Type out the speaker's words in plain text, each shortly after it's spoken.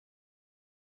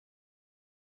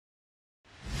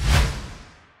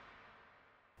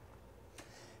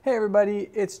Hey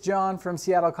everybody, it's John from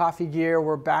Seattle Coffee Gear.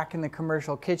 We're back in the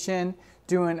commercial kitchen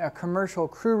doing a commercial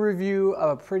crew review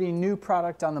of a pretty new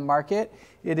product on the market.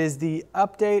 It is the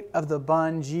update of the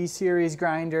Bunn G Series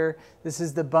grinder. This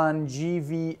is the Bunn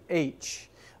GVH.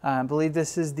 I believe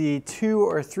this is the 2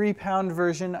 or 3 pound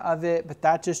version of it, but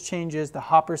that just changes the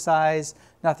hopper size,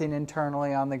 nothing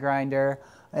internally on the grinder.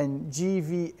 And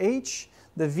GVH,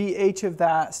 the VH of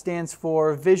that stands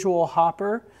for visual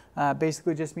hopper.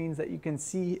 Basically just means that you can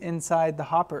see inside the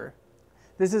hopper.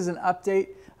 This is an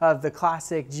update of the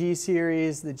classic G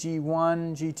series, the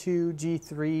G1, G2,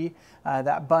 G3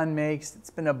 that Bunn makes. It's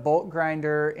been a bulk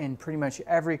grinder in pretty much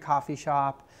every coffee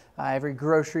shop, every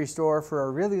grocery store for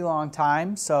a really long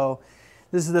time. So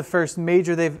this is the first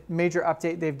major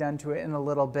update they've done to it in a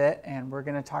little bit, and we're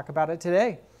going to talk about it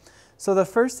today. So the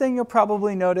first thing you'll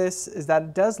probably notice is that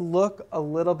it does look a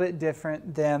little bit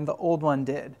different than the old one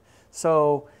did.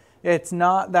 So it's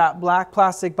not that black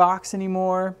plastic box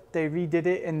anymore. They redid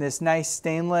it in this nice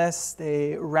stainless.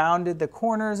 They rounded the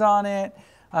corners on it.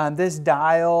 This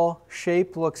dial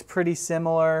shape looks pretty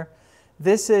similar.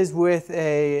 This is with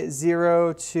a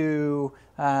 0 to,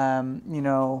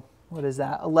 what is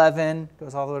that, 11,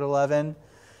 goes all the way to 11,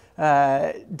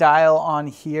 dial on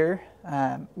here,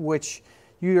 which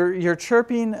you're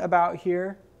chirping about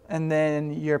here, and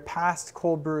then you're past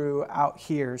cold brew out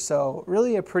here. So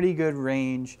really a pretty good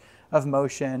range of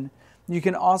motion. You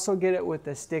can also get it with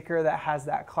the sticker that has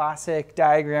that classic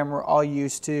diagram we're all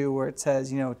used to, where it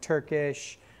says,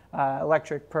 Turkish,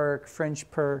 electric perk, French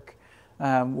perk,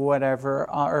 whatever,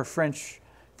 or French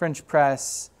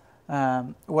press,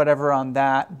 whatever on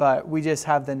that. But we just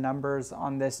have the numbers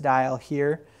on this dial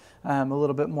here. A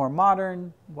little bit more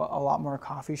modern, what a lot more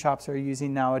coffee shops are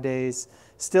using nowadays.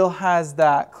 Still has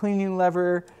that cleaning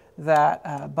lever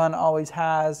that Bunn always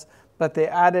has, but they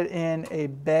added in a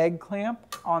bag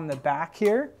clamp on the back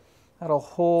here that'll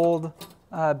hold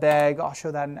a bag. I'll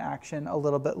show that in action a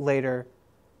little bit later.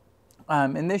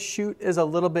 And this chute is a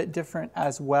little bit different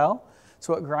as well.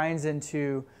 So it grinds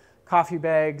into coffee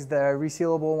bags, the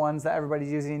resealable ones that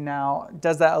everybody's using now,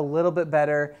 does that a little bit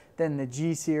better than the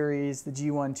G series, the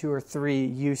G1, 2, or 3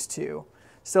 used to.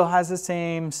 Still has the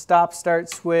same stop-start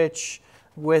switch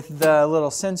with the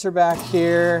little sensor back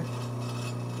here.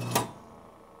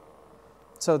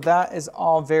 So that is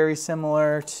all very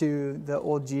similar to the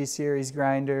old G series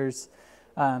grinders.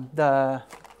 The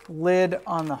lid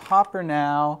on the hopper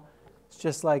now is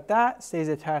just like that, stays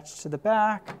attached to the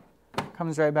back,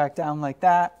 comes right back down like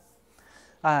that.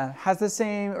 Has the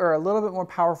same or a little bit more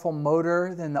powerful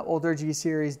motor than the older G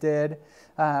series did.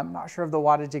 I'm not sure of the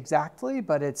wattage exactly,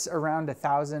 but it's around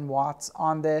 1,000 watts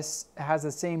on this. It has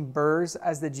the same burrs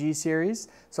as the G series,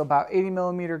 so about 80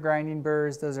 millimeter grinding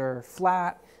burrs. Those are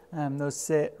flat. Those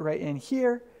sit right in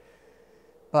here.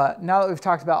 But now that we've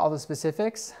talked about all the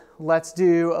specifics, let's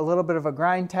do a little bit of a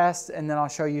grind test, and then I'll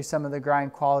show you some of the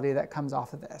grind quality that comes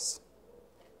off of this.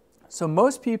 So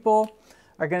most people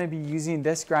are going to be using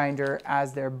this grinder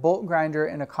as their bulk grinder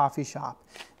in a coffee shop.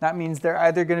 That means they're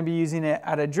either going to be using it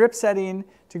at a drip setting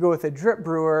to go with a drip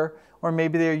brewer, or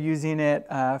maybe they're using it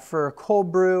for a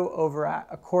cold brew over at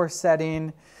a coarse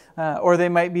setting, or they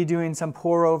might be doing some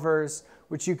pour overs,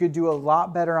 which you could do a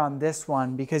lot better on this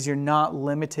one because you're not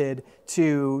limited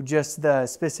to just the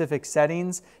specific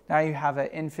settings. Now you have an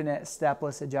infinite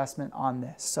stepless adjustment on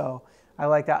this. So I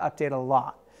like that update a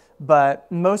lot.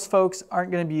 But most folks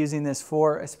aren't going to be using this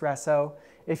for espresso.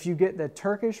 If you get the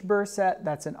Turkish burr set,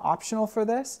 that's an optional for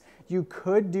this. You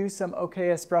could do some okay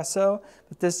espresso,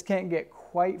 but this can't get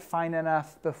quite fine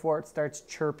enough before it starts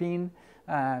chirping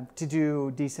to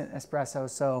do decent espresso.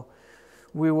 So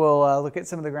we will look at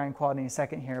some of the grind quality in a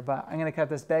second here, but I'm going to cut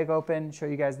this bag open, show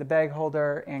you guys the bag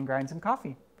holder, and grind some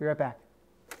coffee. Be right back.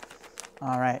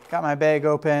 All right, got my bag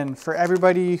open. For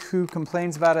everybody who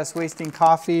complains about us wasting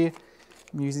coffee,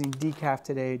 I'm using decaf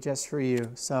today just for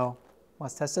you. So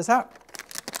let's test this out.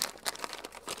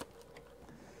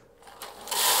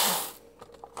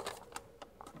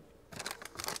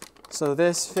 So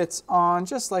this fits on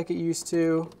just like it used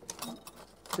to,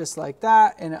 just like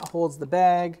that, and it holds the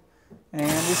bag, and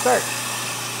we start.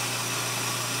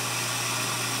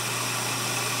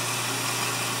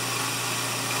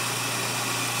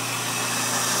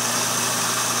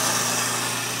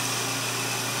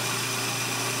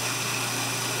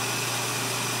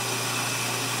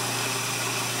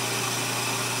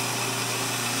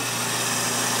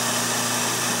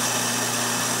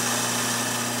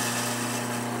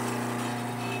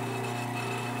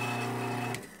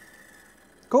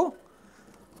 Cool.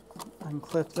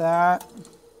 Unclip that.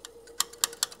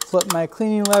 Flip my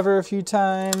cleaning lever a few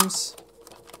times.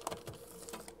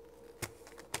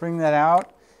 Bring that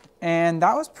out. and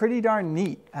that was pretty darn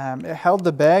neat. It held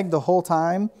the bag the whole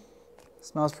time.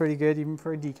 Smells pretty good even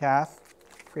for a decaf.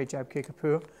 Great job,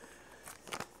 Kickapoo.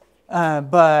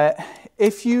 But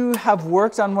if you have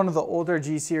worked on one of the older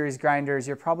G-Series grinders,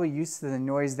 you're probably used to the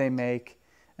noise they make.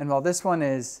 And while this one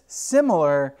is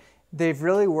similar, they've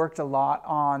really worked a lot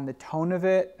on the tone of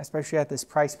it, especially at this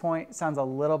price point. It sounds a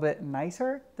little bit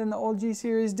nicer than the old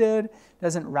G-Series did.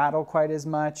 Doesn't rattle quite as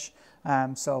much.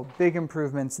 So big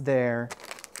improvements there.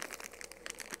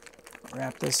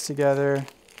 Wrap this together.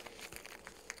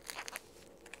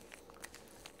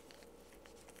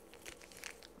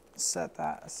 Set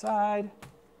that aside.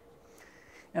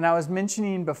 And I was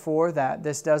mentioning before that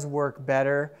this does work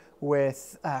better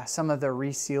with some of the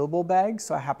resealable bags.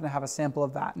 So I happen to have a sample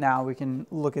of that now. We can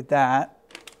look at that.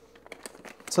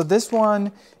 So this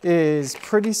one is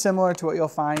pretty similar to what you'll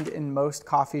find in most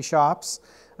coffee shops.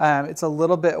 It's a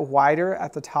little bit wider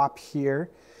at the top here.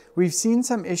 We've seen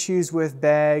some issues with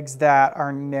bags that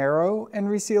are narrow and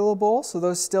resealable. So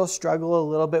those still struggle a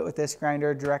little bit with this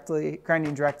grinder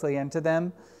grinding directly into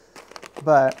them.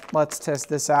 But let's test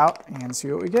this out and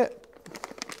see what we get.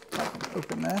 I can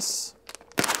open this.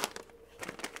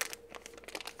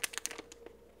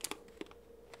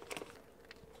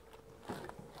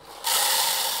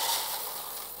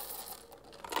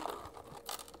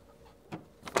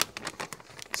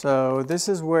 So this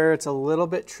is where it's a little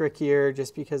bit trickier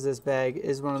just because this bag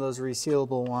is one of those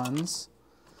resealable ones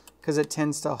because it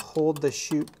tends to hold the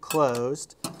chute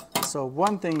closed. So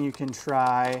one thing you can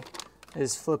try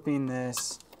is flipping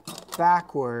this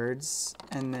backwards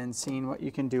and then seeing what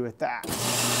you can do with that.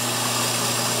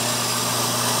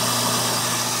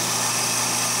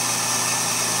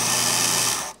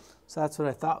 So that's what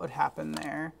I thought would happen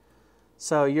there.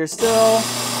 So you're still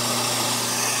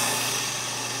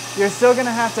gonna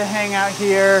have to hang out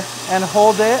here and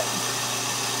hold it,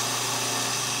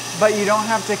 but you don't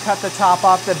have to cut the top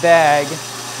off the bag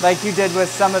like you did with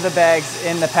some of the bags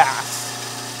in the past.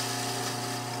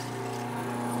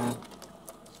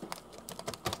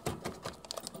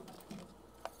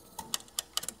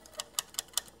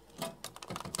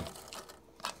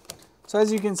 So as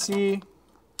you can see,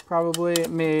 probably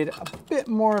it made a bit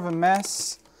more of a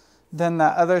mess than the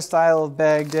other style of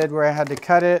bag did where I had to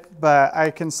cut it, but I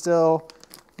can still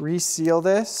reseal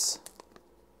this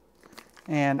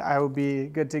and I will be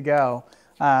good to go.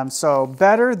 So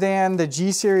better than the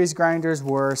G-Series grinders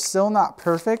were, still not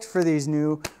perfect for these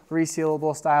new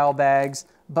resealable style bags,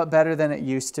 but better than it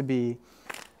used to be.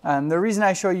 The reason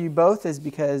I show you both is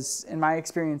because in my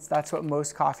experience, that's what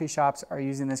most coffee shops are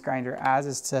using this grinder as,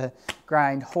 is to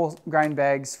grind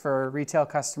bags for retail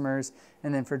customers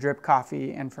and then for drip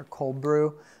coffee and for cold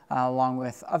brew, along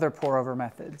with other pour over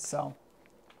methods. So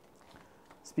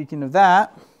speaking of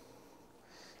that,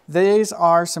 these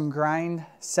are some grind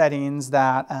settings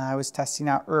that I was testing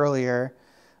out earlier.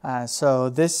 So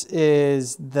this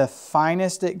is the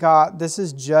finest it got. This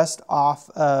is just off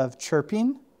of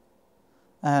chirping.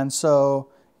 So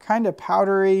kind of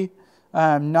powdery,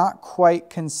 not quite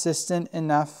consistent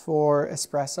enough for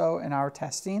espresso in our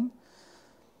testing.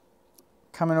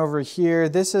 Coming over here,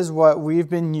 this is what we've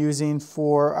been using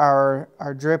for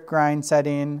our drip grind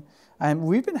setting.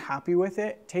 We've been happy with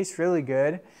it. Tastes really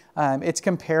good. It's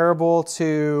comparable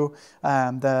to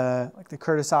the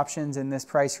Curtis options in this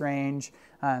price range,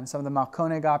 some of the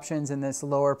Malkonig options in this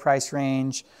lower price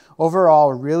range.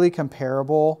 Overall, really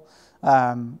comparable.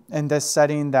 In this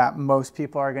setting that most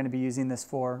people are going to be using this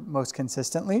for most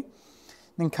consistently.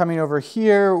 Then coming over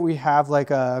here, we have like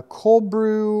a cold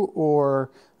brew or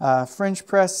French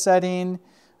press setting,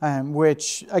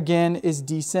 which again is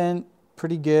decent,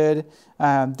 pretty good.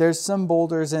 There's some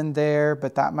boulders in there,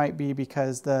 but that might be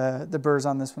because the burrs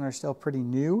on this one are still pretty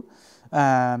new.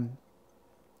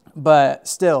 But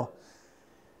still,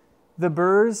 the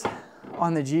burrs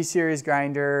on the G-Series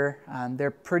grinder,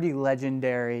 they're pretty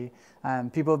legendary.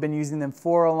 People have been using them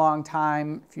for a long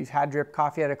time. If you've had drip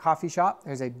coffee at a coffee shop,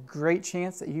 there's a great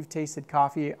chance that you've tasted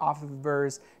coffee off of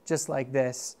burrs just like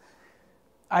this.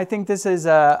 I think this is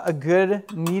a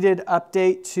good, needed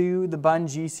update to the Bunn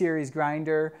G-Series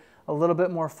grinder. A little bit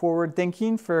more forward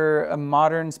thinking for a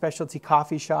modern specialty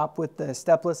coffee shop with the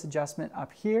stepless adjustment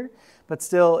up here, but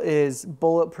still is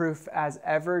bulletproof as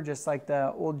ever, just like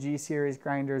the old G-Series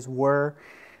grinders were.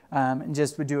 And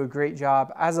just would do a great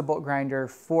job as a bolt grinder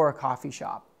for a coffee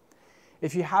shop.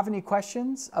 If you have any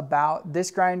questions about this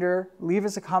grinder, leave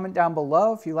us a comment down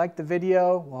below. If you like the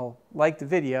video, well, like the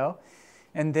video.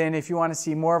 And then if you want to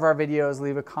see more of our videos,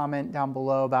 leave a comment down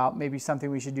below about maybe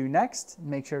something we should do next.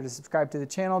 Make sure to subscribe to the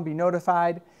channel and be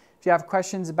notified. If you have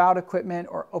questions about equipment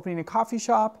or opening a coffee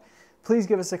shop, please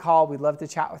give us a call. We'd love to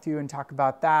chat with you and talk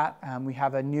about that. We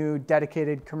have a new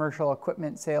dedicated commercial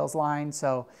equipment sales line,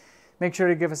 so make sure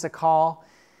to give us a call.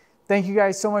 Thank you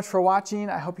guys so much for watching.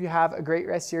 I hope you have a great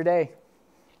rest of your day.